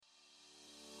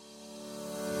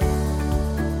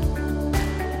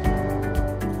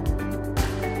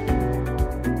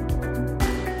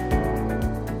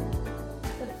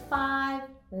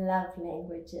love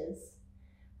languages.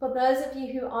 For those of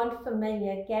you who aren't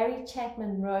familiar, Gary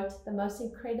Chapman wrote the most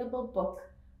incredible book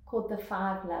called The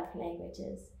 5 Love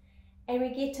Languages. And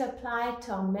we get to apply it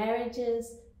to our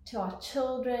marriages, to our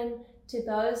children, to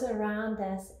those around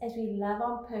us as we love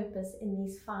on purpose in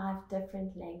these 5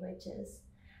 different languages.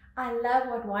 I love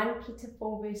what 1 Peter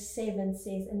 4 verse 7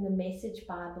 says in the Message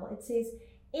Bible. It says,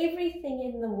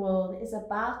 everything in the world is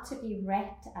about to be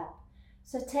wrapped up.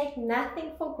 So take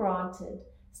nothing for granted.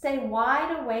 Stay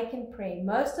wide awake in prayer.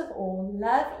 Most of all,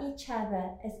 love each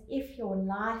other as if your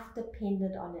life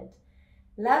depended on it.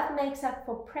 Love makes up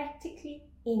for practically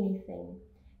anything.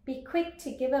 Be quick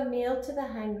to give a meal to the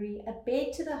hungry, a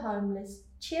bed to the homeless,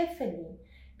 cheerfully.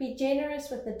 Be generous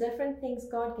with the different things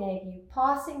God gave you,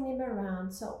 passing them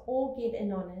around so all get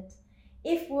in on it.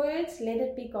 If words, let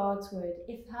it be God's word.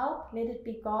 If help, let it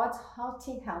be God's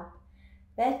hearty help.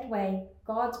 That way,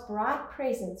 God's bright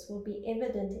presence will be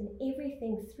evident in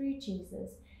everything through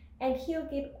Jesus, and He'll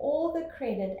get all the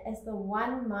credit as the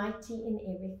one mighty in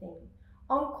everything,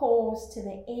 on course to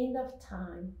the end of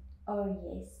time. Oh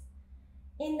yes.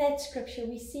 In that scripture,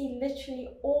 we see literally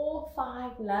all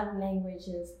 5 love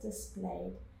languages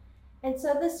displayed. And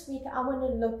so this week, I want to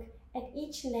look at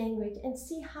each language and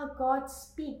see how God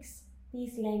speaks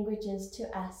these languages to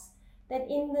us. That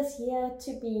in this year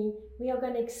to be, we are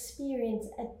going to experience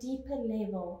a deeper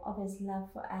level of His love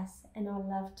for us and our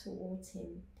love towards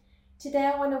Him. Today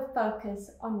I want to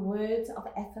focus on words of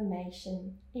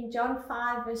affirmation. In John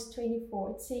 5 verse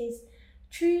 24 it says,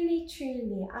 truly,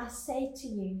 truly, I say to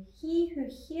you, he who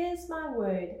hears my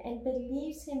word and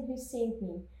believes Him who sent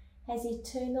me has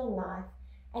eternal life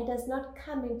and does not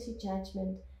come into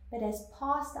judgment, but has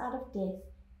passed out of death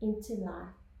into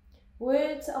life.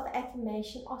 Words of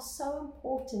affirmation are so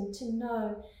important to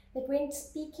know that when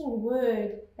speaking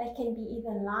word, they can be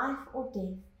either life or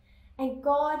death. And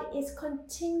God is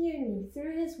continually,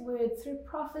 through His word, through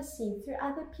prophecy, through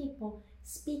other people,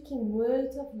 speaking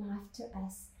words of life to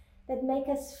us that make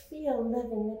us feel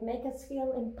living, that make us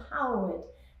feel empowered,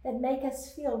 that make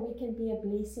us feel we can be a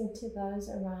blessing to those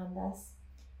around us.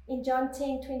 In John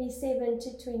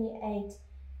 10:27-28,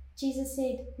 Jesus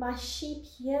said, my sheep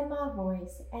hear my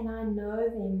voice, and I know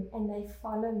them, and they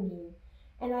follow me.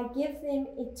 And I give them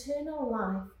eternal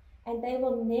life, and they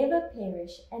will never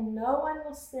perish, and no one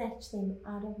will snatch them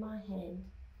out of my hand.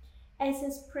 As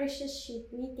His precious sheep,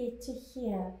 we get to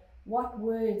hear what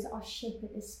words our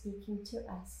shepherd is speaking to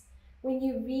us. When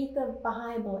you read the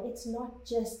Bible, it's not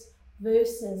just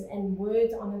verses and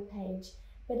words on a page,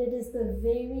 but it is the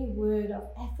very word of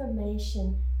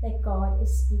affirmation that God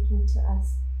is speaking to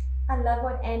us. I love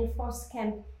what Anne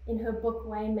Voskamp in her book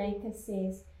Waymaker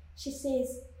says. She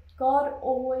says, God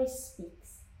always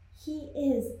speaks. He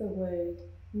is the word,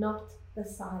 not the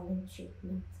silent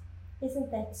treatment.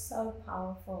 Isn't that so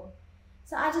powerful?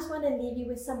 So I just want to leave you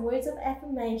with some words of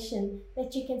affirmation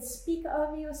that you can speak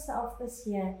over yourself this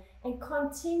year and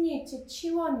continue to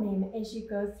chew on them as you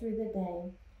go through the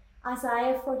day.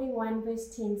 Isaiah 41 verse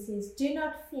 10 says, do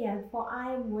not fear, for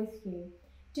I am with you.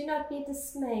 Do not be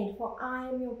dismayed, for I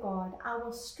am your God. I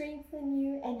will strengthen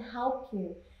you and help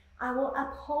you. I will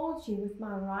uphold you with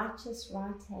my righteous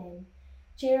right hand.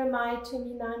 Jeremiah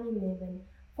 29:11.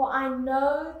 For I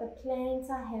know the plans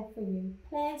I have for you,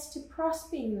 plans to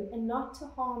prosper you and not to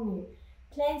harm you,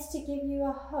 plans to give you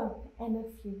a hope and a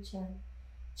future.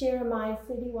 Jeremiah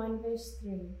 31 verse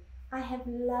 3. I have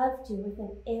loved you with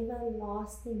an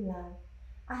everlasting love.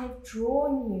 I have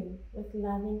drawn you with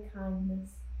loving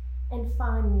kindness. And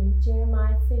finally,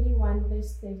 Jeremiah 31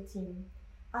 verse 13.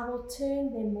 I will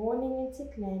turn their mourning into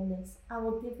gladness. I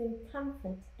will give them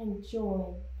comfort and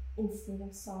joy instead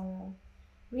of sorrow.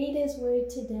 Read His word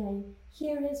today.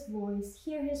 Hear His voice.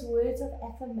 Hear His words of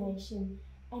affirmation.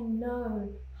 And know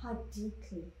how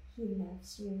deeply He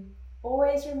loves you.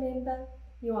 Always remember,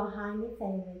 you are highly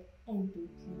favored and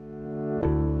deeply